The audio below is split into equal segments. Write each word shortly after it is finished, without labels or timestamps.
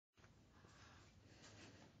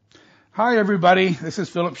Hi, everybody. This is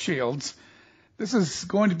Philip Shields. This is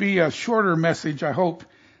going to be a shorter message, I hope,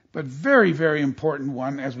 but very, very important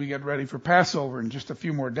one as we get ready for Passover in just a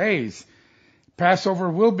few more days. Passover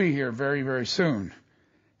will be here very, very soon.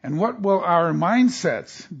 And what will our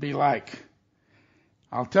mindsets be like?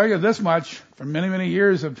 I'll tell you this much. For many, many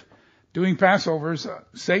years of doing Passovers,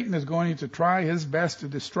 Satan is going to try his best to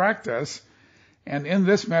distract us. And in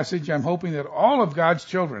this message, I'm hoping that all of God's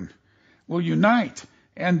children will unite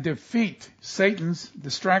and defeat Satan's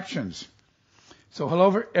distractions. So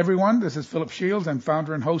hello, everyone. This is Philip Shields. I'm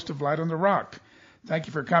founder and host of Light on the Rock. Thank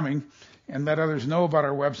you for coming, and let others know about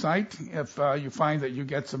our website if you find that you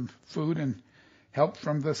get some food and help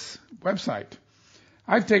from this website.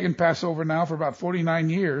 I've taken Passover now for about 49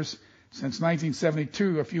 years, since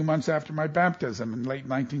 1972, a few months after my baptism in late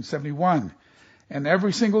 1971. And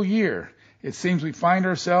every single year, it seems we find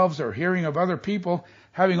ourselves or hearing of other people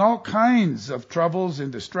having all kinds of troubles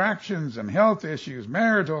and distractions and health issues,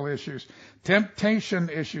 marital issues, temptation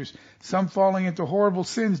issues, some falling into horrible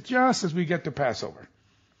sins just as we get to Passover.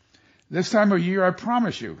 This time of year, I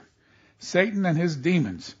promise you, Satan and his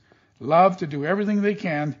demons love to do everything they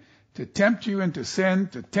can to tempt you into sin,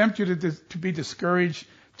 to tempt you to be discouraged,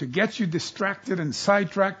 to get you distracted and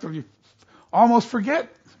sidetracked till you almost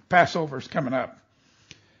forget Passover's coming up.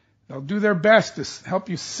 They'll do their best to help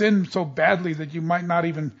you sin so badly that you might not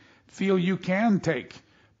even feel you can take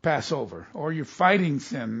Passover, or you're fighting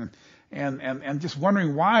sin and just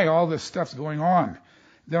wondering why all this stuff's going on.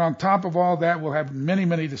 Then on top of all that, we'll have many,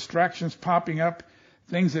 many distractions popping up,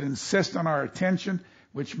 things that insist on our attention,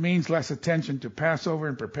 which means less attention to Passover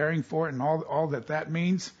and preparing for it and all that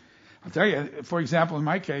means. I'll tell you, for example, in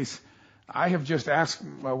my case, I have just asked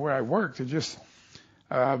where I work to just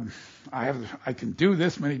I can do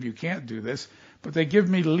this. Many of you can't do this, but they give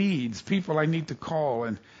me leads, people I need to call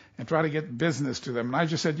and try to get business to them. And I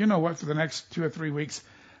just said, you know what, for the next 2 or 3 weeks,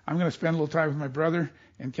 I'm going to spend a little time with my brother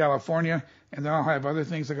in California, and then I'll have other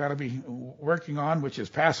things I got to be working on, which is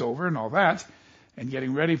Passover and all that, and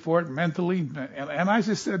getting ready for it mentally. And I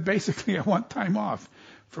just said, basically, I want time off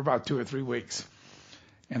for about 2 or 3 weeks.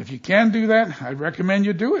 And if you can do that, I recommend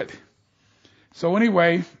you do it. So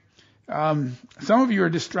anyway, some of you are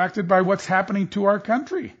distracted by what's happening to our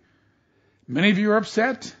country. Many of you are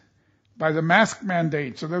upset by the mask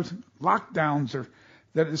mandates or those lockdowns or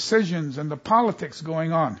the decisions and the politics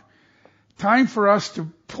going on. Time for us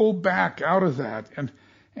to pull back out of that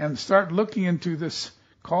and start looking into this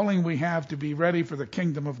calling we have to be ready for the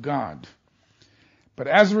kingdom of God. But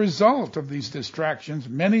as a result of these distractions,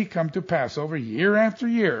 many come to Passover year after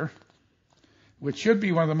year, which should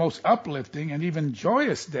be one of the most uplifting and even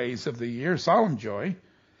joyous days of the year, solemn joy.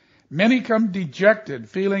 Many come dejected,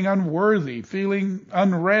 feeling unworthy, feeling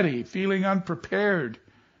unready, feeling unprepared,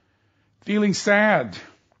 feeling sad,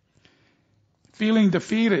 feeling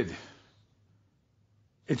defeated.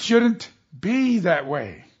 It shouldn't be that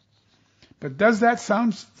way. But does that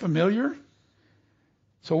sound familiar?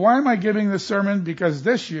 So why am I giving this sermon? Because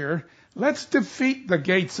this year, let's defeat the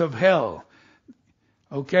gates of hell.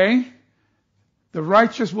 Okay? The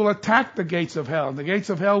righteous will attack the gates of hell. The gates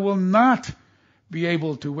of hell will not be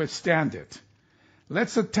able to withstand it.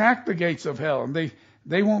 Let's attack the gates of hell, and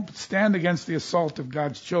they won't stand against the assault of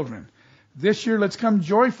God's children. This year, let's come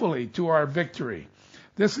joyfully to our victory.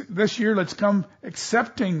 This year, let's come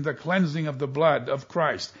accepting the cleansing of the blood of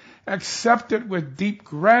Christ. Accept it with deep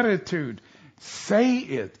gratitude. Say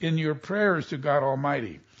it in your prayers to God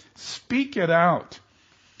Almighty. Speak it out.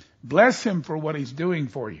 Bless Him for what He's doing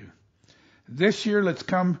for you. This year, let's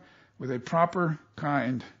come with a proper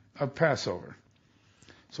kind of Passover.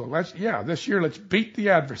 So this year, let's beat the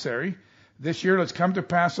adversary. This year, let's come to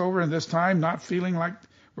Passover, and this time not feeling like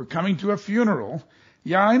we're coming to a funeral.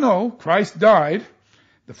 Yeah, I know, Christ died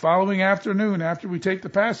the following afternoon after we take the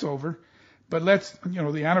Passover, but let's,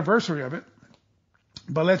 the anniversary of it,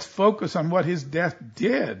 but let's focus on what His death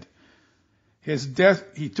did. His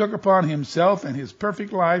death, He took upon Himself and His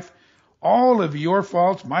perfect life all of your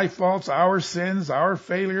faults, my faults, our sins, our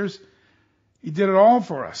failures. He did it all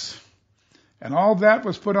for us. And all that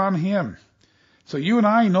was put on Him. So you and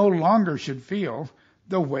I no longer should feel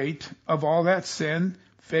the weight of all that sin,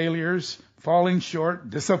 failures, falling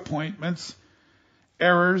short, disappointments,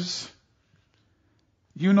 errors.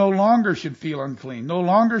 You no longer should feel unclean, no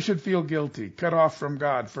longer should feel guilty, cut off from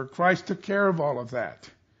God, for Christ took care of all of that.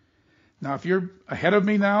 Now, if you're ahead of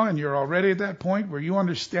me now and you're already at that point where you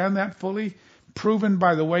understand that fully, proven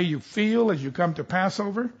by the way you feel as you come to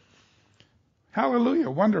Passover,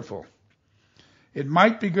 hallelujah, wonderful. It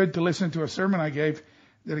might be good to listen to a sermon I gave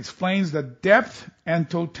that explains the depth and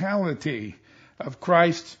totality of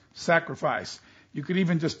Christ's sacrifice. You could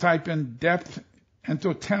even just type in depth and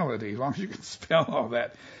totality, as long as you can spell all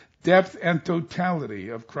that. Depth and totality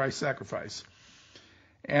of Christ's sacrifice.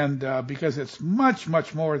 And because it's much,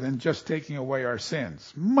 much more than just taking away our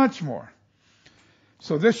sins. Much more.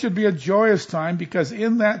 So this should be a joyous time, because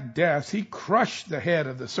in that death, he crushed the head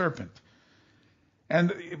of the serpent.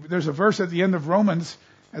 And there's a verse at the end of Romans,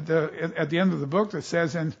 at the end of the book, that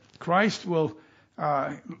says, and Christ will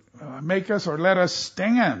make us, or let us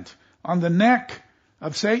stand on the neck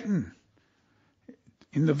of Satan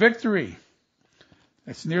in the victory.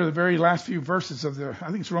 That's near the very last few verses of I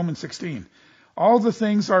think it's Romans 16. All the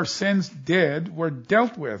things our sins did were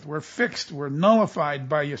dealt with, were fixed, were nullified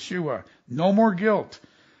by Yeshua. No more guilt.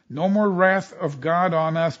 No more wrath of God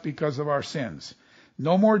on us because of our sins.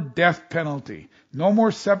 No more death penalty. No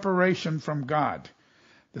more separation from God.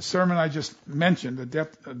 The sermon I just mentioned, the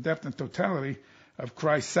depth and totality of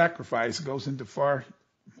Christ's sacrifice, goes into far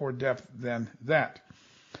more depth than that.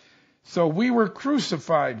 So we were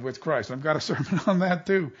crucified with Christ. I've got a sermon on that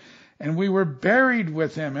too. And we were buried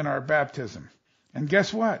with him in our baptism. And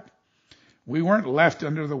guess what? We weren't left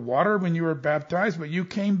under the water when you were baptized, but you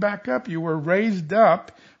came back up. You were raised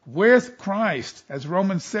up with Christ, as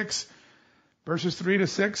Romans 6, verses 3 to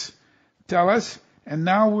 6 tell us. And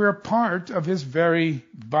now we're part of his very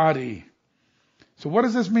body. So what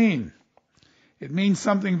does this mean? It means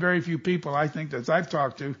something very few people, I think, that I've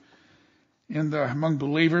talked to among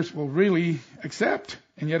believers will really accept.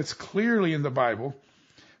 And yet it's clearly in the Bible.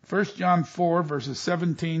 1 John 4, verses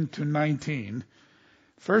 17 to 19.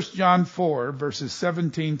 1 John 4, verses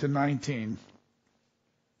 17 to 19.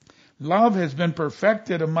 Love has been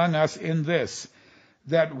perfected among us in this,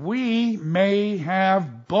 that we may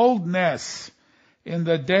have boldness in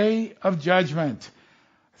the day of judgment.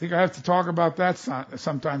 I think I have to talk about that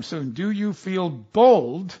sometime soon. Do you feel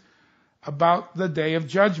bold about the day of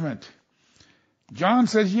judgment? John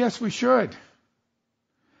says, yes, we should.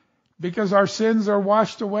 Because our sins are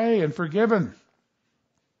washed away and forgiven.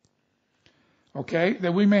 Okay,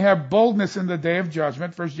 that we may have boldness in the day of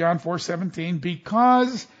judgment, 1 John 4:17,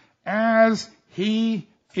 because as he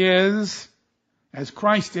is, as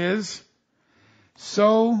Christ is,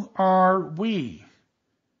 so are we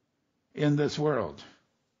in this world.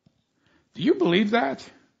 Do you believe that?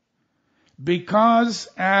 Because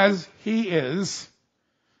as he is,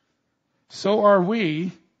 so are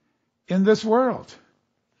we in this world.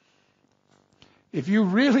 If you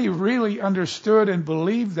really, really understood and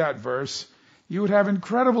believed that verse, you would have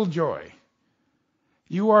incredible joy.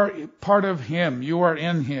 You are part of him. You are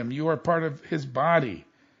in him. You are part of his body.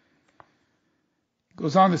 It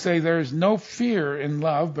goes on to say, there is no fear in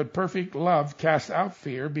love, but perfect love casts out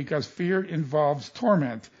fear, because fear involves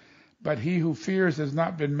torment. But he who fears has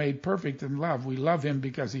not been made perfect in love. We love him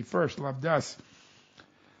because he first loved us.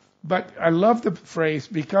 But I love the phrase,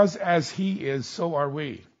 because as he is, so are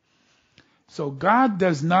we. So God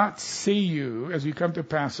does not see you, as you come to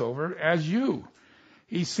Passover, as you.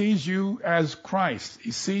 He sees you as Christ.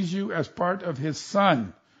 He sees you as part of his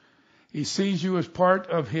Son. He sees you as part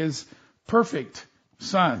of his perfect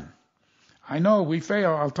Son. I know we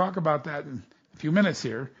fail. I'll talk about that in a few minutes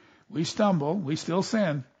here. We stumble. We still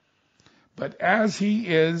sin. But as he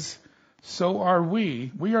is, so are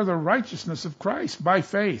we. We are the righteousness of Christ by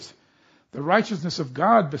faith. The righteousness of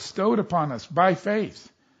God bestowed upon us by faith.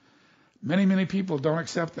 Many, many people don't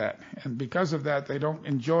accept that. And because of that, they don't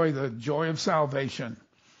enjoy the joy of salvation.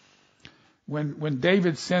 When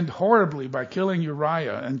David sinned horribly by killing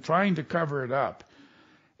Uriah and trying to cover it up,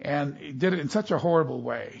 and he did it in such a horrible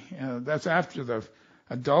way, that's after the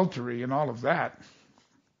adultery and all of that.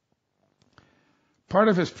 Part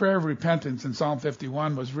of his prayer of repentance in Psalm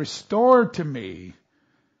 51 was, restore to me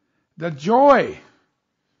the joy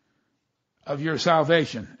of your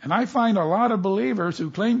salvation. And I find a lot of believers who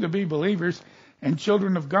claim to be believers and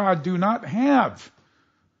children of God do not have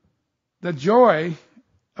the joy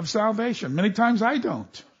of salvation. Many times I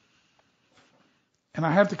don't. And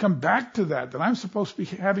I have to come back to that I'm supposed to be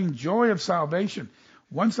having joy of salvation.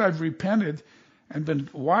 Once I've repented and been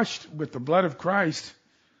washed with the blood of Christ,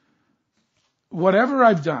 whatever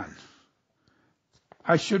I've done,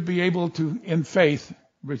 I should be able to, in faith,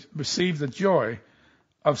 receive the joy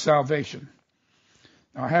of salvation.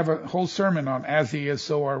 Now, I have a whole sermon on as he is,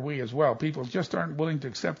 so are we as well. People just aren't willing to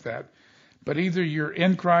accept that. But either you're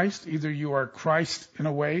in Christ, either you are Christ in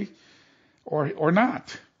a way, or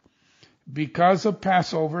not. Because of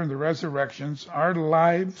Passover and the resurrections, our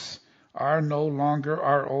lives are no longer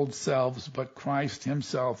our old selves, but Christ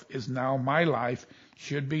himself is now my life,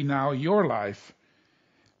 should be now your life.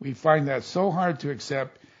 We find that so hard to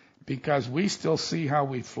accept because we still see how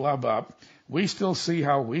we flub up. We still see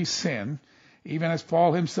how we sin. even as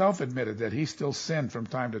Paul himself admitted that he still sinned from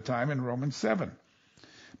time to time in Romans 7.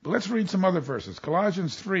 But let's read some other verses.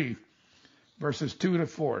 Colossians 3, verses 2 to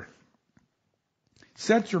 4.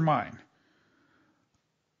 Set your mind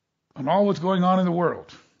on all what's going on in the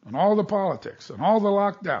world, on all the politics, on all the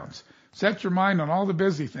lockdowns. Set your mind on all the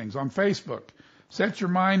busy things, on Facebook. Set your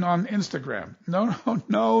mind on Instagram.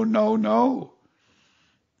 No.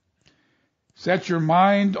 Set your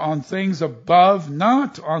mind on things above,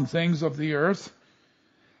 not on things of the earth.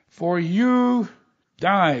 For you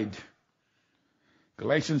died.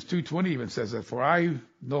 Galatians 2:20 even says that, for I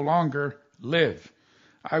no longer live.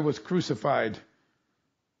 I was crucified.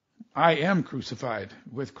 I am crucified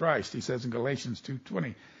with Christ, he says in Galatians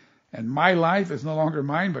 2:20. And my life is no longer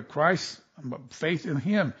mine, but Christ's, faith in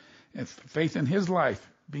him, and faith in his life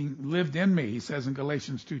being lived in me, he says in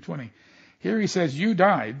Galatians 2:20. Here he says, you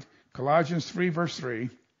died, Colossians 3, verse 3,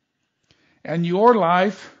 and your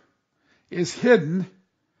life is hidden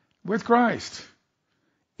with Christ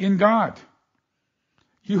in God.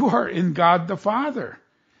 You are in God the Father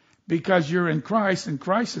because you're in Christ and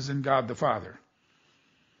Christ is in God the Father.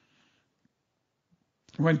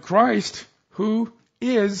 When Christ, who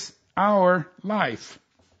is our life,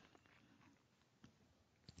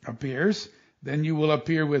 appears, then you will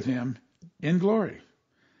appear with him in glory.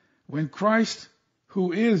 When Christ,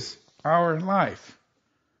 who is our life.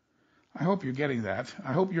 I hope you're getting that.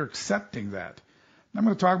 I hope you're accepting that. And I'm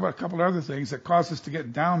going to talk about a couple of other things that cause us to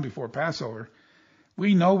get down before Passover.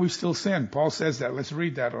 We know we still sin. Paul says that. Let's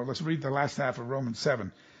read that, or let's read the last half of Romans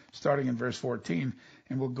 7, starting in verse 14.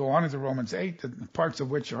 And we'll go on into Romans 8, the parts of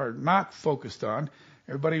which are not focused on.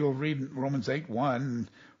 Everybody will read Romans 8:1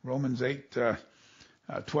 and Romans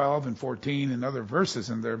 8:12 and 14 and other verses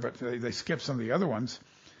in there, but they skip some of the other ones.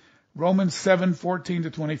 Romans 7:14 to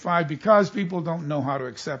 25, because people don't know how to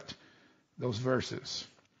accept those verses.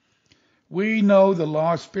 We know the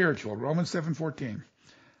law is spiritual. Romans 7:14.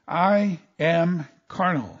 I am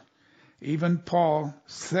carnal. Even Paul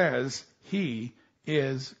says he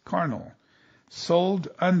is carnal, sold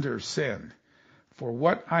under sin. For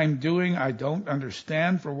what I'm doing, I don't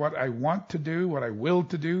understand. For what I want to do, what I will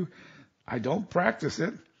to do, I don't practice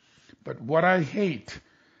it. But what I hate,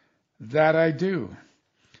 that I do.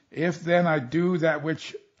 If then I do that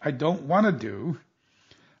which I don't want to do,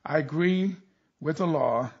 I agree with the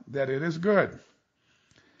law that it is good.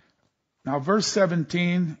 Now verse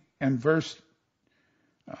 17 and verse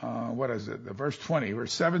 20,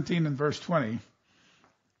 verse 17 and verse 20,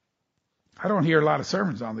 I don't hear a lot of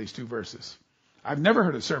sermons on these two verses. I've never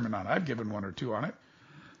heard a sermon on it. I've given one or two on it,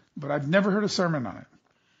 but I've never heard a sermon on it.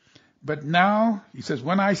 But now, he says,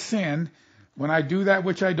 when I sin, when I do that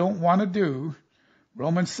which I don't want to do,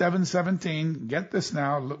 Romans 7:17, get this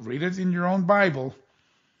now, read it in your own Bible.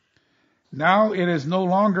 Now it is no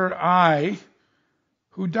longer I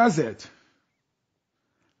who does it.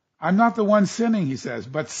 I'm not the one sinning, he says,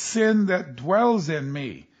 but sin that dwells in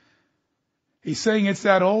me. He's saying it's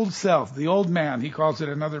that old self, the old man, he calls it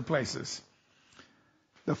in other places.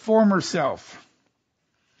 The former self.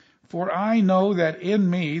 For I know that in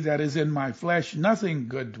me, that is in my flesh, nothing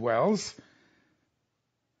good dwells.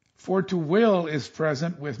 For to will is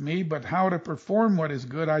present with me, but how to perform what is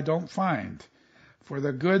good I don't find. For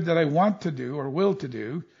the good that I want to do or will to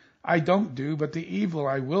do, I don't do, but the evil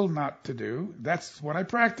I will not to do, that's what I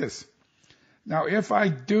practice. Now if I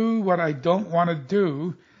do what I don't want to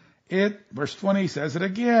do, verse 20 says it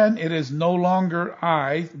again, it is no longer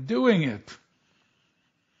I doing it,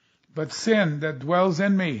 but sin that dwells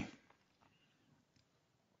in me.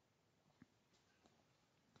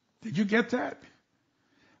 Did you get that?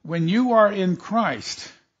 When you are in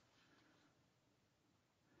Christ,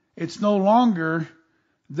 it's no longer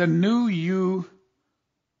the new you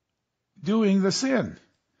doing the sin.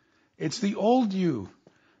 It's the old you.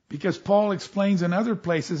 Because Paul explains in other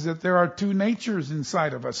places that there are two natures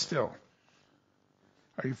inside of us still.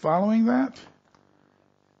 Are you following that?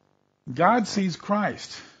 God sees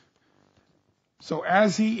Christ. So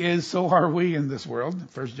as he is, so are we in this world.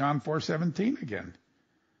 1 John 4:17 again.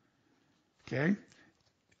 Okay?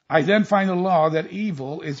 I then find the law that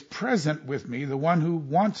evil is present with me, the one who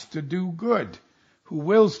wants to do good, who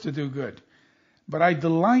wills to do good. But I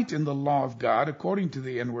delight in the law of God according to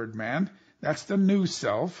the inward man. That's the new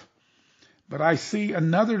self. But I see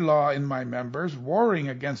another law in my members, warring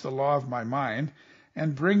against the law of my mind,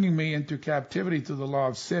 and bringing me into captivity to the law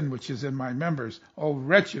of sin which is in my members. O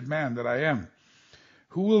wretched man that I am!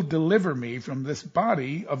 Who will deliver me from this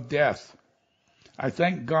body of death? I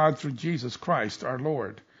thank God through Jesus Christ our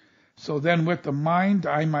Lord. So then with the mind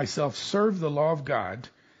I myself serve the law of God,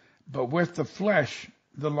 but with the flesh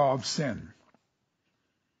the law of sin.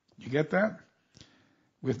 You get that?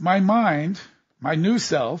 With my mind, my new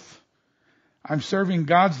self, I'm serving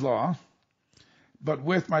God's law, but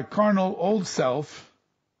with my carnal old self,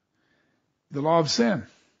 the law of sin.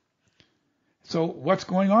 So what's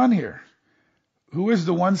going on here? Who is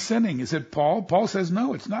the one sinning? Is it Paul? Paul says,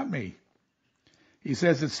 no, it's not me. He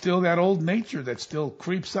says it's still that old nature that still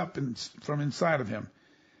creeps up from inside of him.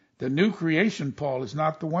 The new creation, Paul, is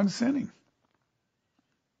not the one sinning.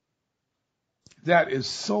 That is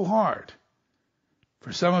so hard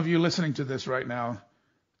for some of you listening to this right now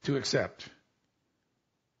to accept.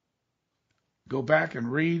 Go back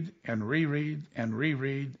and read and reread and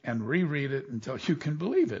reread and reread it until you can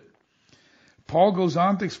believe it. Paul goes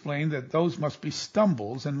on to explain that those must be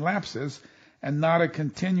stumbles and lapses and not a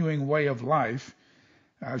continuing way of life.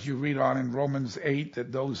 As you read on in Romans 8,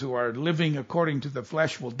 that those who are living according to the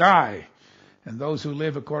flesh will die, and those who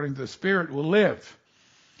live according to the Spirit will live.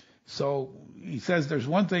 So he says there's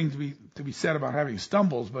one thing to be said about having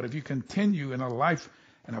stumbles, but if you continue in a life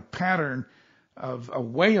and a pattern of a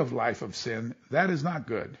way of life of sin, that is not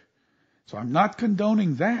good. So I'm not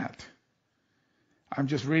condoning that. I'm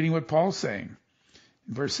just reading what Paul's saying.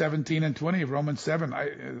 In verse 17 and 20 of Romans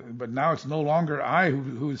 7, but now it's no longer I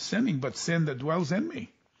who is sinning, but sin that dwells in me.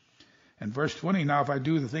 And verse 20, now if I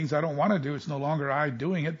do the things I don't want to do, it's no longer I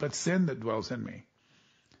doing it, but sin that dwells in me.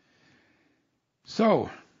 So,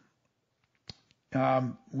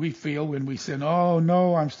 we feel when we sin, oh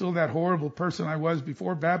no, I'm still that horrible person I was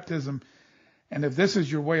before baptism. And if this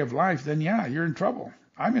is your way of life, then yeah, you're in trouble.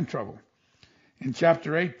 I'm in trouble. In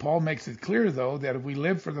chapter 8, Paul makes it clear, though, that if we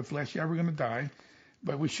live for the flesh, yeah, we're going to die,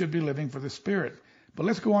 but we should be living for the Spirit. But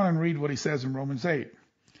let's go on and read what he says in Romans 8.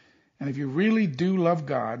 And if you really do love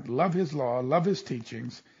God, love His law, love His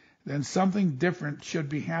teachings, then something different should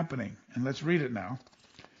be happening. And let's read it now.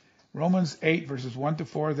 Romans 8, verses 1 to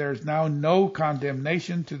 4, there is now no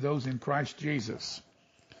condemnation to those in Christ Jesus,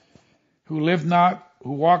 who live not,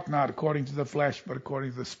 who walk not according to the flesh, but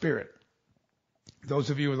according to the Spirit. Those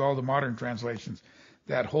of you with all the modern translations,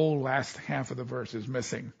 that whole last half of the verse is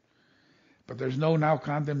missing. But there's no now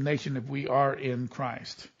condemnation if we are in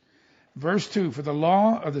Christ. Verse 2, for the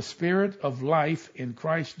law of the Spirit of life in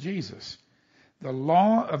Christ Jesus, the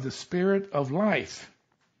law of the Spirit of life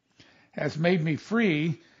has made me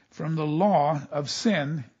free from the law of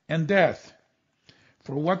sin and death.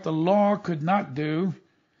 For what the law could not do,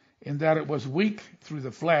 in that it was weak through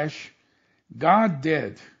the flesh, God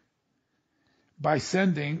did by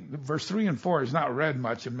sending, verse 3 and 4 is not read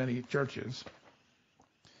much in many churches.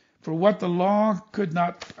 For what the law could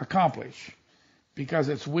not accomplish, because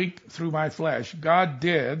it's weak through my flesh, God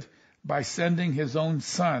did by sending His own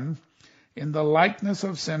Son in the likeness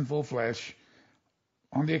of sinful flesh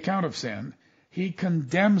on the account of sin. He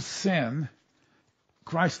condemns sin,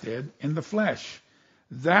 Christ did, in the flesh,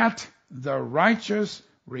 that the righteous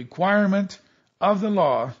requirement of the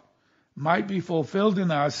law might be fulfilled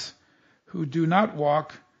in us who do not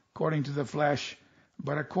walk according to the flesh,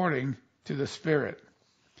 but according to the Spirit.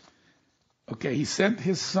 Okay, He sent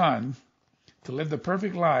His Son to live the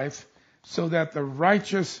perfect life so that the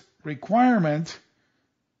righteous requirement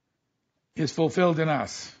is fulfilled in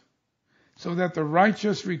us. So that the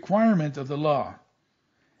righteous requirement of the law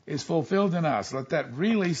is fulfilled in us. Let that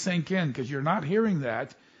really sink in, because you're not hearing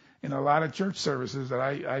that in a lot of church services that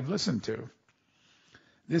I've listened to.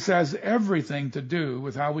 This has everything to do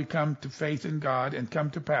with how we come to faith in God and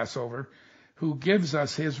come to Passover, who gives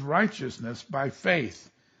us His righteousness by faith.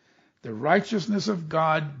 The righteousness of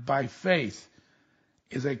God by faith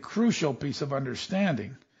is a crucial piece of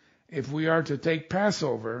understanding if we are to take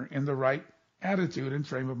Passover in the right attitude and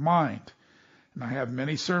frame of mind. And I have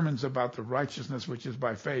many sermons about the righteousness which is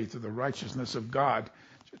by faith, or the righteousness of God.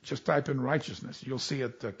 Just type in righteousness. You'll see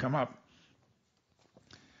it come up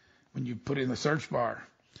when you put in the search bar.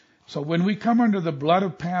 So when we come under the blood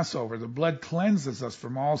of Passover, the blood cleanses us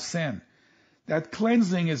from all sin. That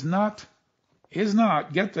cleansing is not,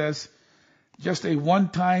 get this, just a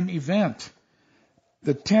one-time event.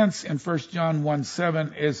 The tense in 1 John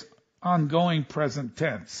 1:7 is ongoing present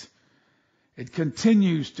tense. It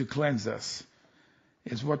continues to cleanse us,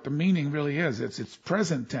 is what the meaning really is. It's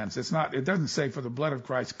present tense. It doesn't say for the blood of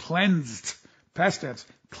Christ cleansed, past tense,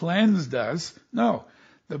 cleansed us. No,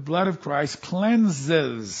 the blood of Christ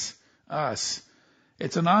cleanses us.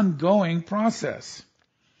 It's an ongoing process.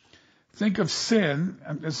 Think of sin,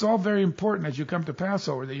 and it's all very important as you come to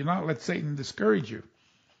Passover that you not let Satan discourage you.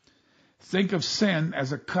 Think of sin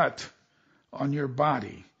as a cut on your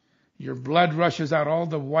body. Your blood rushes out, all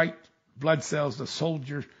the white blood cells, the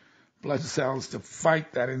soldier blood cells, to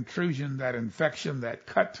fight that intrusion, that infection, that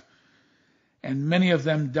cut. And many of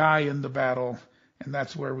them die in the battle, and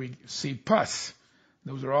that's where we see pus.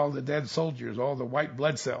 Those are all the dead soldiers, all the white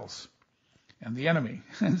blood cells, and the enemy.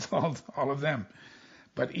 It's all of them.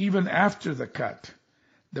 But even after the cut,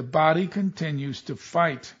 the body continues to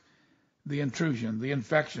fight the intrusion, the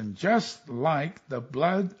infection, just like the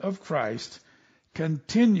blood of Christ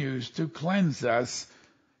continues to cleanse us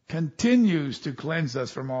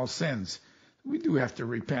from all sins. We do have to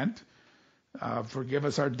repent. Forgive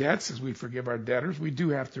us our debts as we forgive our debtors. We do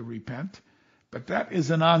have to repent. But that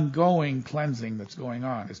is an ongoing cleansing that's going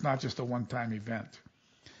on. It's not just a one-time event.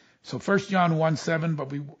 So 1 John 1:7,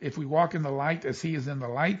 but if we walk in the light as he is in the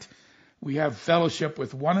light, we have fellowship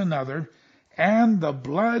with one another, and the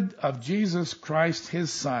blood of Jesus Christ,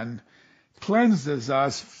 his Son, cleanses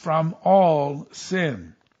us from all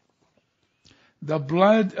sin. The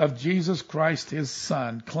blood of Jesus Christ, his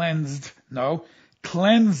Son, cleanses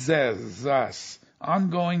us,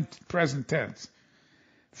 ongoing present tense,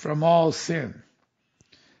 from all sin.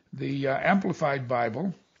 The Amplified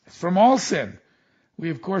Bible, from all sin. We,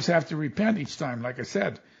 of course, have to repent each time, like I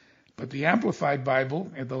said. But the Amplified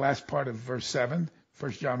Bible, in the last part of verse 7,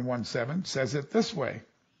 1 John 1:7, says it this way.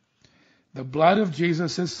 The blood of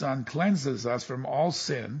Jesus, his Son, cleanses us from all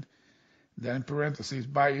sin, then in parentheses,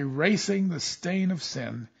 by erasing the stain of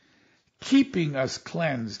sin, keeping us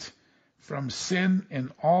cleansed from sin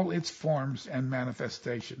in all its forms and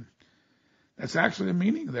manifestation. That's actually the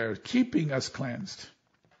meaning there, keeping us cleansed.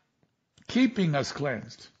 Keeping us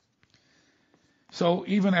cleansed. So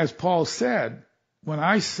even as Paul said, when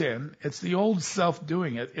I sin, it's the old self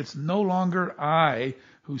doing it. It's no longer I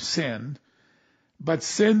who sin, but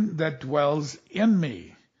sin that dwells in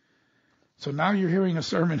me. So now you're hearing a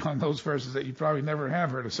sermon on those verses that you probably never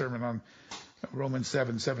have heard a sermon on, Romans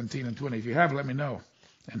 7:17 and 20. If you have, let me know,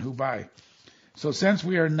 and who by. So since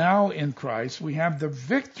we are now in Christ, we have the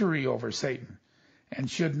victory over Satan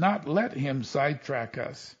and should not let him sidetrack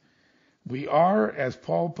us. We are, as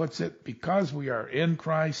Paul puts it, because we are in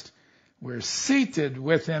Christ, we're seated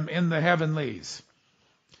with him in the heavenlies.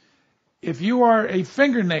 If you are a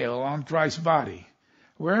fingernail on Christ's body,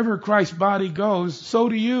 wherever Christ's body goes, so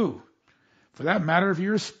do you. For that matter, if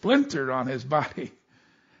you're a splinter on his body,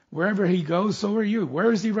 wherever he goes, so are you.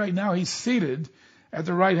 Where is he right now? He's seated at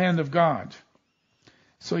the right hand of God.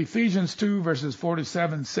 So Ephesians 2 verses 4 to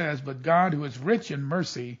 7 says, but God who is rich in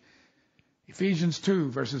mercy, Ephesians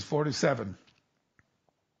 2 verses 4 to 7.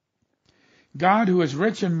 God who is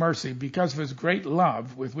rich in mercy because of his great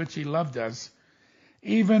love with which he loved us,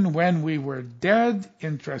 even when we were dead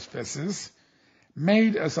in trespasses,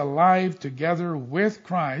 made us alive together with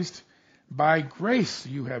Christ. By grace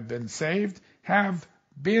you have been saved, have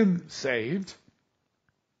been saved.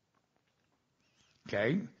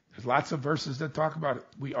 Okay, there's lots of verses that talk about it.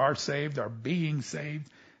 We are saved, are being saved,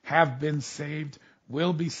 have been saved,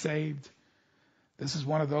 will be saved. This is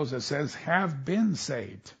one of those that says, have been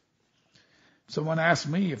saved. Someone asks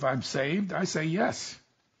me if I'm saved. I say yes.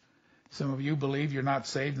 Some of you believe you're not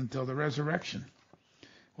saved until the resurrection.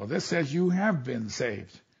 Well, this says you have been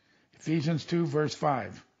saved. Ephesians 2 verse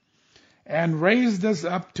 5. And raised us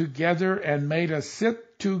up together and made us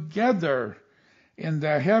sit together in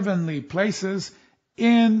the heavenly places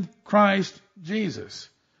in Christ Jesus.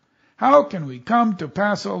 How can we come to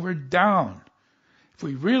Passover down if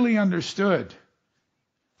we really understood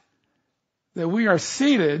that we are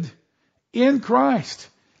seated in Christ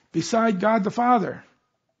beside God the Father,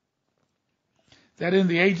 that in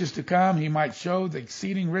the ages to come he might show the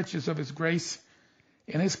exceeding riches of his grace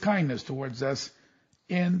and his kindness towards us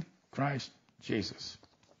in Christ Jesus.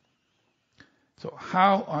 So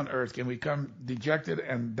how on earth can we come dejected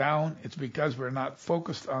and down? It's because we're not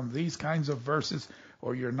focused on these kinds of verses,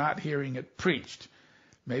 or you're not hearing it preached.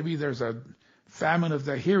 Maybe there's a famine of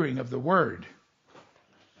the hearing of the word.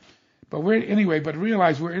 But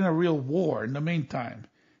realize we're in a real war in the meantime.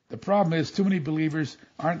 The problem is too many believers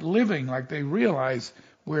aren't living like they realize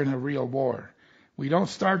we're in a real war. We don't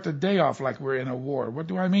start the day off like we're in a war. What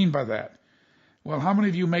do I mean by that? Well, how many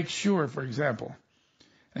of you make sure, for example,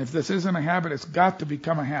 and if this isn't a habit, it's got to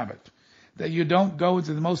become a habit, that you don't go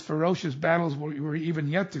into the most ferocious battles we're even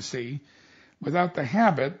yet to see without the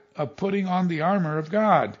habit of putting on the armor of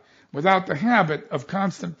God, without the habit of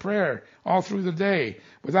constant prayer all through the day,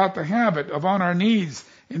 without the habit of on our knees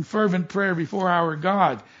in fervent prayer before our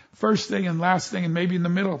God, first thing and last thing, and maybe in the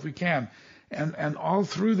middle if we can, and all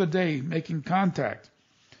through the day making contact,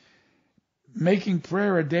 making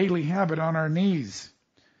prayer a daily habit on our knees.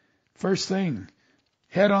 First thing,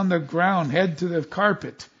 head on the ground, head to the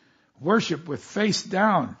carpet, worship with face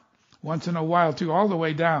down, once in a while too, all the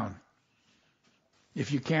way down.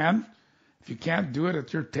 If you can. If you can't do it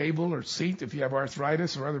at your table or seat, if you have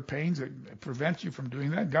arthritis or other pains that prevent you from doing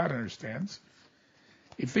that, God understands.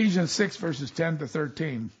 Ephesians 6, verses 10 to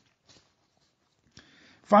 13.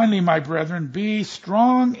 Finally, my brethren, be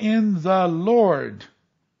strong in the Lord.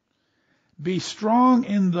 Be strong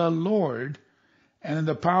in the Lord and in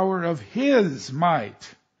the power of His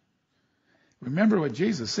might. Remember what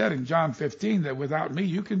Jesus said in John 15, that without me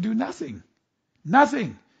you can do nothing.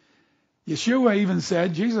 Nothing. Yeshua even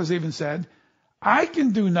said, Jesus even said, I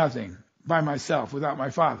can do nothing by myself without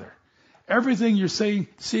my Father. Everything you're seeing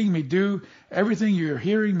me do, everything you're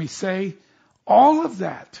hearing me say, all of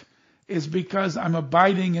that is because I'm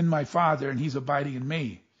abiding in my Father and He's abiding in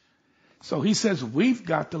me. So He says we've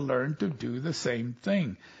got to learn to do the same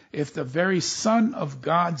thing. If the very Son of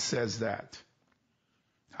God says that,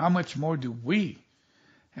 how much more do we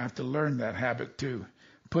have to learn that habit too?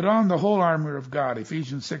 Put on the whole armor of God,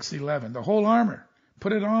 Ephesians 6:11. The whole armor.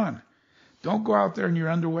 Put it on. Don't go out there in your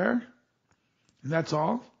underwear. And that's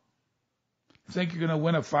all. Think you're going to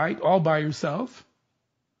win a fight all by yourself?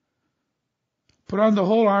 Put on the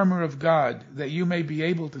whole armor of God, that you may be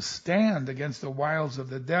able to stand against the wiles of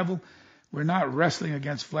the devil. We're not wrestling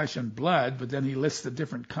against flesh and blood, but then he lists the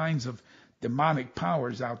different kinds of demonic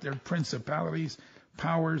powers out there, principalities,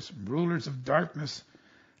 powers, rulers of darkness,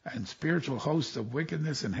 and spiritual hosts of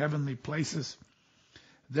wickedness in heavenly places.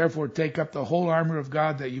 Therefore take up the whole armor of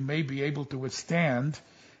God, that you may be able to withstand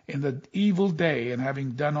in the evil day, and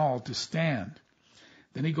having done all, to stand.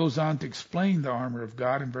 Then he goes on to explain the armor of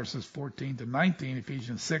God in verses 14 to 19,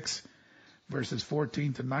 Ephesians 6, verses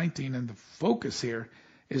 14 to 19. And the focus here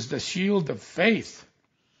is the shield of faith,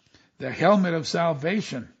 the helmet of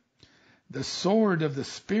salvation, the sword of the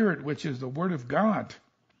Spirit, which is the Word of God.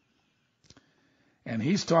 And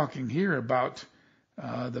he's talking here about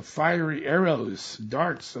the fiery arrows,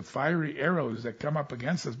 darts of fiery arrows that come up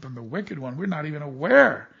against us from the wicked one. We're not even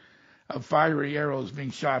aware of fiery arrows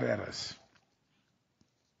being shot at us.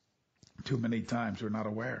 Too many times we're not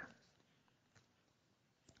aware.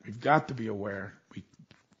 We've got to be aware.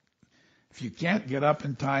 If you can't get up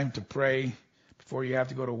in time to pray before you have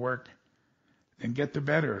to go to work, then get to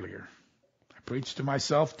bed earlier. I preach to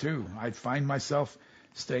myself too. I find myself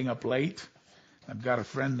staying up late. I've got a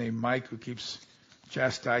friend named Mike who keeps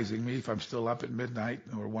chastising me if I'm still up at midnight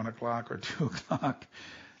or 1 o'clock or 2 o'clock.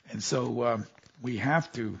 And so we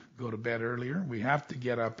have to go to bed earlier. We have to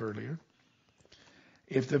get up earlier.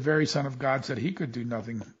 If the very Son of God said He could do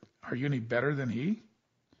nothing, are you any better than He?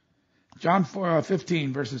 John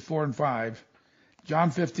 15, verses 4 and 5.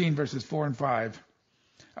 John 15, verses 4 and 5.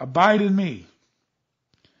 Abide in me.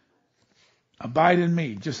 Abide in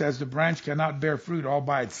me. Just as the branch cannot bear fruit all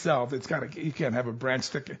by itself, you can't have a branch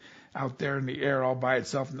stick out there in the air all by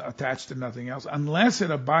itself attached to nothing else. Unless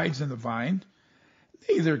it abides in the vine,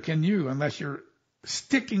 neither can you, unless you're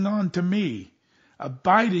sticking on to me,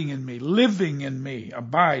 abiding in me, living in me.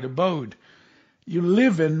 Abode. You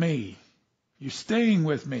live in me. You're staying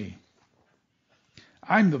with me.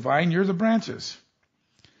 I'm the vine, you're the branches.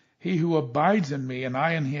 He who abides in me and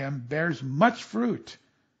I in him bears much fruit.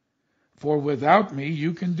 For without me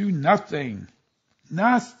you can do nothing.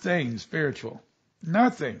 Nothing spiritual.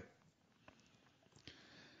 Nothing.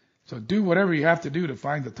 So do whatever you have to do to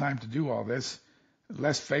find the time to do all this.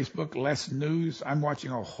 Less Facebook, less news. I'm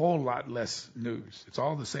watching a whole lot less news. It's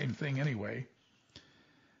all the same thing anyway.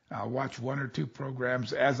 I'll watch 1 or 2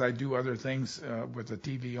 programs as I do other things with the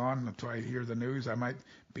TV on until I hear the news. I might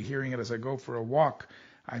be hearing it as I go for a walk.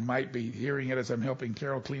 I might be hearing it as I'm helping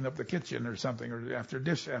Carol clean up the kitchen or something, or after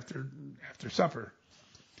supper,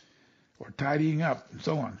 or tidying up, and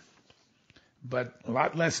so on. But a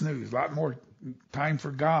lot less news, a lot more time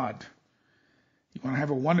for God. You want to have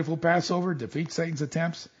a wonderful Passover, defeat Satan's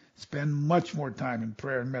attempts? Spend much more time in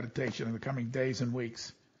prayer and meditation in the coming days and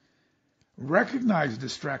weeks. Recognize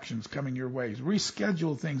distractions coming your ways.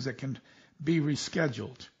 Reschedule things that can be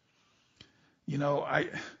rescheduled. You know,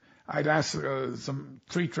 I'd asked some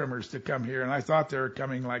tree trimmers to come here, and I thought they were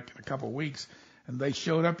coming like in a couple of weeks, and they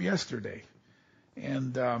showed up yesterday.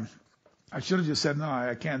 And I should have just said, no,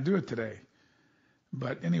 I can't do it today.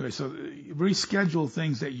 But anyway, so reschedule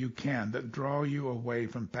things that you can, that draw you away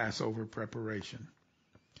from Passover preparation.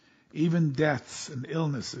 Even deaths and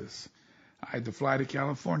illnesses. I had to fly to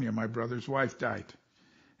California. My brother's wife died,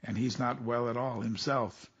 and he's not well at all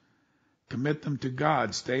himself. Commit them to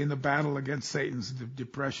God. Stay in the battle against Satan's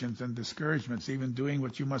depressions and discouragements, even doing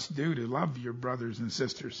what you must do to love your brothers and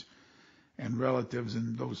sisters and relatives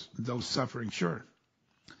and those suffering. Sure.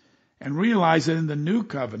 And realize that in the new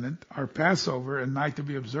covenant, our Passover and night to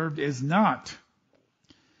be observed is not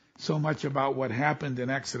so much about what happened in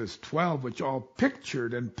Exodus 12, which all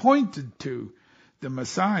pictured and pointed to the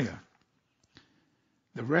Messiah.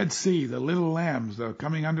 The Red Sea, the little lambs, the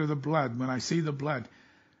coming under the blood. When I see the blood,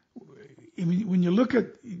 when you look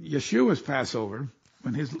at Yeshua's Passover,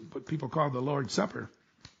 what people call the Lord's Supper,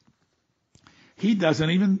 he doesn't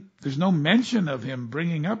even, there's no mention of him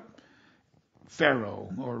bringing up Pharaoh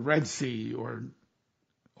or Red Sea or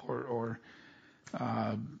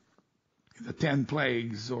the 10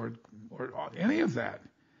 plagues or any of that.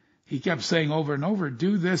 He kept saying over and over,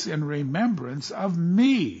 do this in remembrance of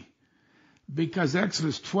me, because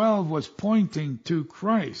Exodus 12 was pointing to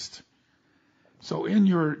Christ. So in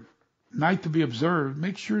your night to be observed,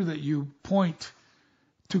 make sure that you point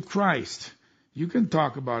to Christ. You can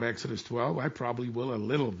talk about Exodus 12. I probably will a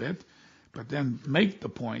little bit, but then make the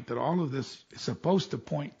point that all of this is supposed to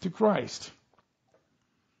point to Christ.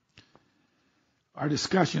 Our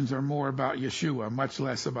discussions are more about Yeshua, much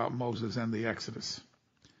less about Moses and the Exodus.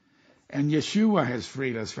 And Yeshua has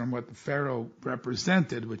freed us from what Pharaoh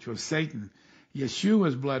represented, which was Satan.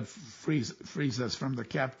 Yeshua's blood frees us from the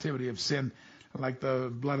captivity of sin, like the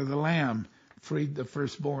blood of the Lamb freed the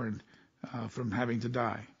firstborn from having to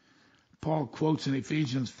die. Paul quotes in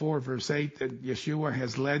Ephesians 4, verse 8, that Yeshua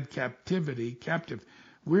has led captivity captive.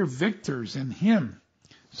 We're victors in him.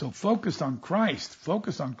 So focus on Christ.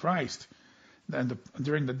 Focus on Christ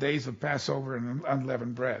during the days of Passover and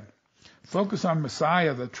unleavened bread. Focus on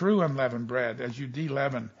Messiah, the true unleavened bread, as you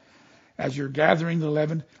de-leaven. As you're gathering the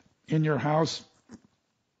leaven in your house,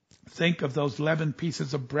 think of those leavened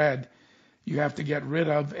pieces of bread you have to get rid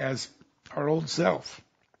of as our old self.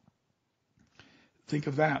 Think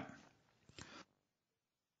of that.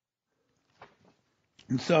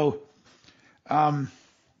 And so, what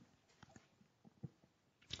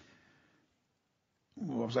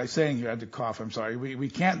was I saying here? I had to cough, I'm sorry. We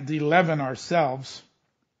can't de-leaven ourselves.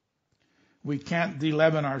 We can't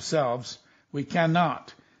de-leaven ourselves. We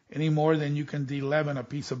cannot, any more than you can de-leaven a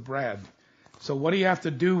piece of bread. So what do you have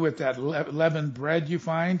to do with that leavened bread you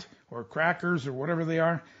find, or crackers, or whatever they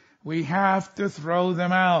are? We have to throw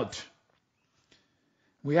them out.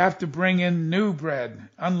 We have to bring in new bread,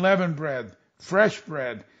 unleavened bread, fresh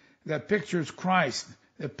bread that pictures Christ,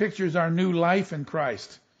 that pictures our new life in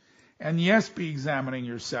Christ. And yes, be examining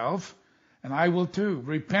yourself, and I will too.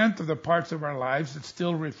 Repent of the parts of our lives that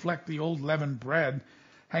still reflect the old leavened bread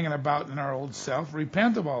hanging about in our old self.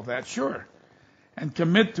 Repent of all that, sure. And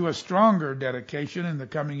commit to a stronger dedication in the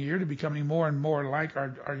coming year to becoming more and more like our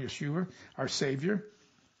Yeshua, our Savior.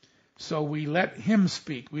 So we let him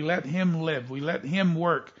speak. We let him live. We let him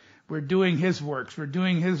work. We're doing his works. We're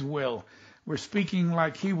doing his will. We're speaking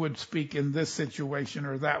like he would speak in this situation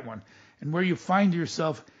or that one. And where you find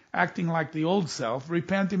yourself acting like the old self,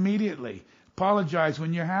 repent immediately. Apologize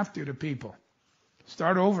when you have to people.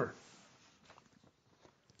 Start over.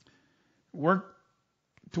 Work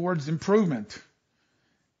towards improvement.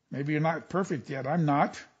 Maybe you're not perfect yet. I'm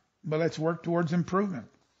not. But let's work towards improvement.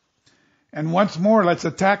 And once more, let's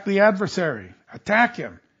attack the adversary. Attack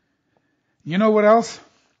him. You know what else?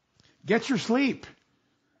 Get your sleep.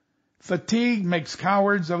 Fatigue makes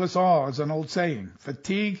cowards of us all, is an old saying.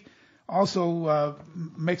 Fatigue also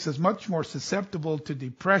makes us much more susceptible to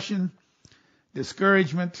depression,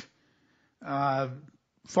 discouragement,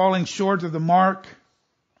 falling short of the mark,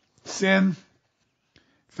 sin.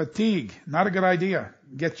 Fatigue, not a good idea.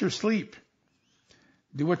 Get your sleep.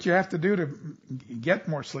 Do what you have to do to get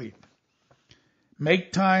more sleep.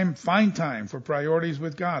 Make time, find time for priorities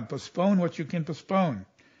with God. Postpone what you can postpone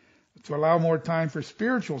to allow more time for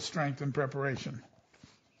spiritual strength and preparation.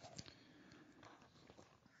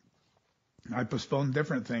 I postponed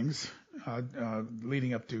different things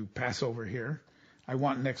leading up to Passover here. I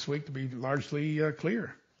want next week to be largely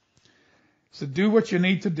clear. So do what you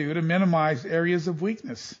need to do to minimize areas of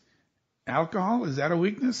weakness. Alcohol, is that a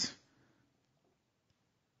weakness?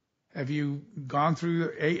 Have you gone through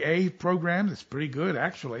the AA program? It's pretty good,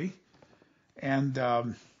 actually. And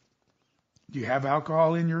do you have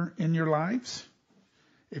alcohol in your lives?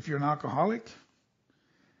 If you're an alcoholic?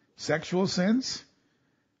 Sexual sins?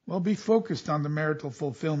 Well, be focused on the marital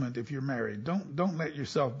fulfillment if you're married. Don't let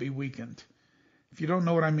yourself be weakened. If you don't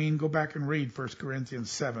know what I mean, go back and read 1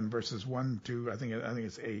 Corinthians 7, verses 1 to, I think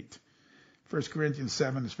it's 8. 1 Corinthians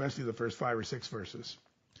 7, especially the first 5 or 6 verses.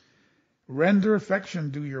 Render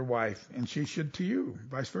affection to your wife, and she should to you.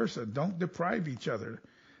 Vice versa. Don't deprive each other,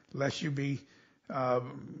 lest you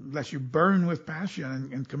burn with passion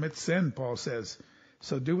and commit sin, Paul says.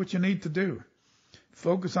 So do what you need to do.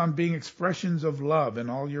 Focus on being expressions of love in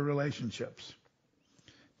all your relationships.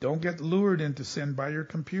 Don't get lured into sin by your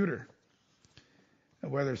computer.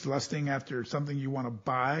 Whether it's lusting after something you want to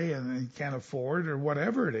buy and you can't afford or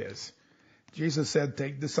whatever it is. Jesus said,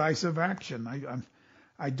 take decisive action.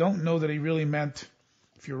 I don't know that he really meant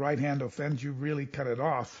if your right hand offends you, really cut it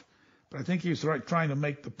off. But I think he was trying to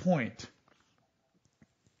make the point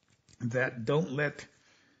that don't let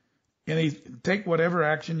take whatever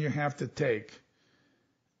action you have to take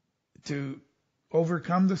to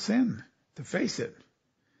overcome the sin, to face it.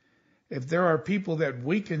 If there are people that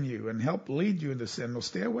weaken you and help lead you into sin, well,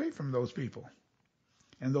 stay away from those people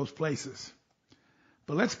and those places.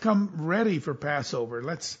 But let's come ready for Passover.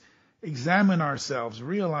 Let's examine ourselves,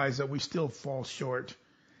 realize that we still fall short.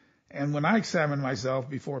 And when I examine myself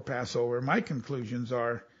before Passover, my conclusions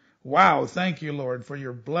are, wow, thank you, Lord, for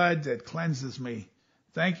your blood that cleanses me.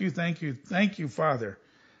 Thank you, Father,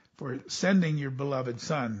 for sending your beloved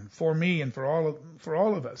Son for me and for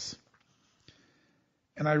all of us.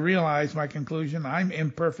 And I realize my conclusion, I'm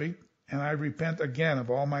imperfect, and I repent again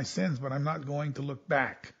of all my sins, but I'm not going to look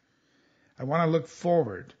back. I want to look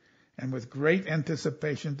forward, and with great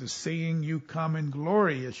anticipation to seeing you come in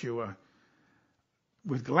glory, Yeshua,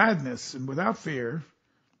 with gladness and without fear,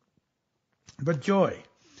 but joy.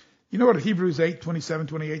 You know what Hebrews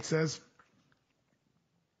 8:27-28 says?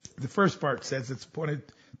 The first part says it's appointed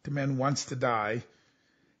to men once to die,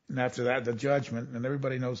 and after that the judgment, and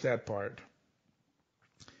everybody knows that part.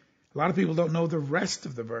 A lot of people don't know the rest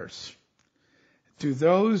of the verse. To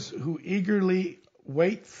those who eagerly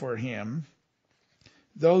wait for him,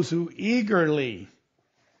 those who eagerly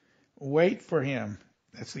wait for him.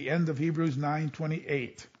 That's the end of Hebrews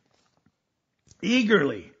 9:28.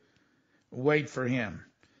 Eagerly wait for him.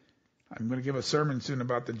 I'm going to give a sermon soon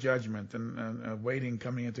about the judgment and waiting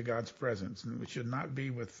coming into God's presence. And it should not be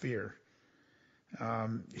with fear.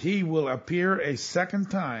 He will appear a second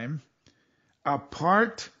time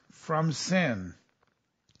apart from sin,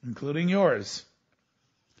 including yours,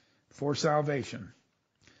 for salvation.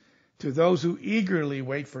 To those who eagerly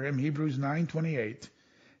wait for him, Hebrews 9:28,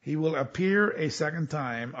 he will appear a second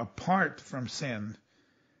time apart from sin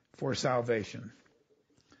for salvation.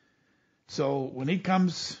 So when he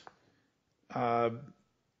comes,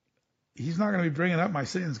 he's not going to be bringing up my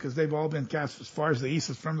sins because they've all been cast as far as the east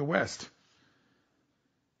is from the west.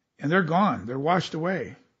 And they're gone. They're washed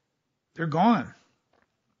away. They're gone.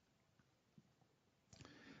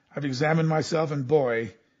 I've examined myself, and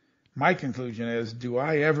boy, my conclusion is, do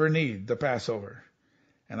I ever need the Passover?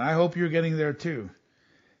 And I hope you're getting there too.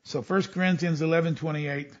 So 1 Corinthians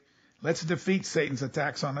 11:28, let's defeat Satan's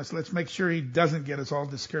attacks on us. Let's make sure he doesn't get us all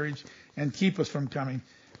discouraged and keep us from coming.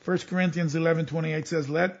 1 Corinthians 11:28 says,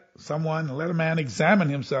 let a man examine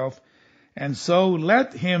himself, and so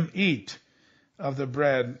let him eat of the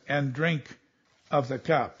bread and drink of the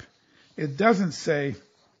cup. It doesn't say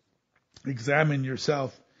examine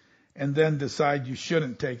yourself and then decide you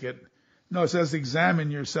shouldn't take it. No, it says examine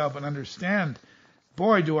yourself and understand,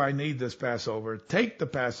 boy, do I need this Passover. Take the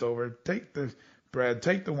Passover, take the bread,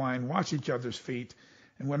 take the wine, wash each other's feet.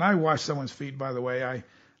 And when I wash someone's feet, by the way,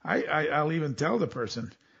 I'll even tell the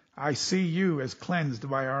person, I see you as cleansed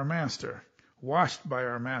by our Master, washed by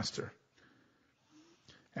our Master.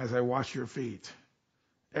 As I wash your feet,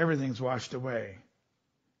 everything's washed away.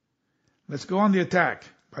 Let's go on the attack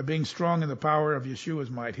by being strong in the power of Yeshua's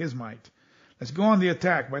might, his might. Let's go on the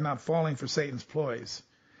attack by not falling for Satan's ploys.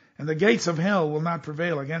 And the gates of hell will not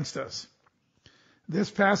prevail against us. This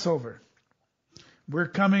Passover, we're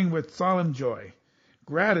coming with solemn joy,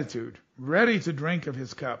 gratitude, ready to drink of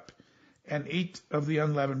his cup and eat of the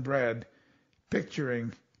unleavened bread,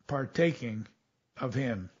 picturing, partaking of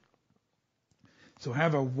him. So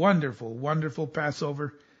have a wonderful, wonderful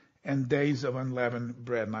Passover and days of unleavened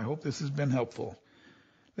bread. And I hope this has been helpful.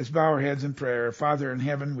 Let's bow our heads in prayer. Father in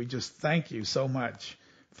heaven, we just thank you so much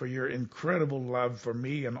for your incredible love for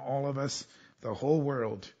me and all of us, the whole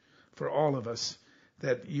world, for all of us,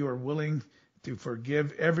 that you are willing to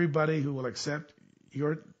forgive everybody who will accept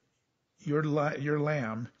your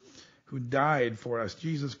Lamb who died for us,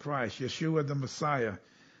 Jesus Christ, Yeshua the Messiah.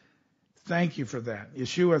 Thank you for that.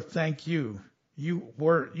 Yeshua, thank you. You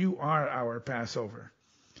are our Passover.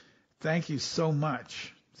 Thank you so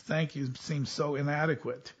much. Thank you seems so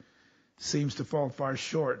inadequate, seems to fall far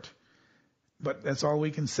short. But that's all we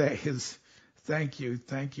can say is thank you,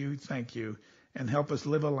 thank you, thank you. And help us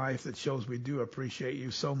live a life that shows we do appreciate you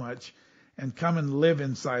so much. And come and live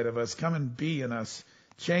inside of us. Come and be in us.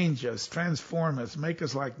 Change us, transform us, make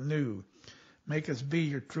us like new. Make us be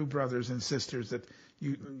your true brothers and sisters that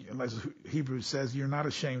you, as Hebrews says, you're not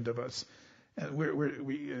ashamed of us.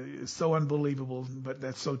 It's so unbelievable, but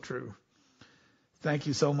that's so true. Thank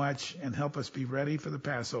you so much, and help us be ready for the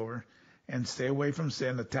Passover and stay away from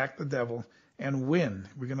sin, attack the devil, and win.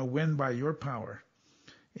 We're going to win by your power.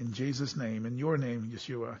 In Jesus' name, in your name,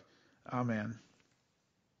 Yeshua. Amen.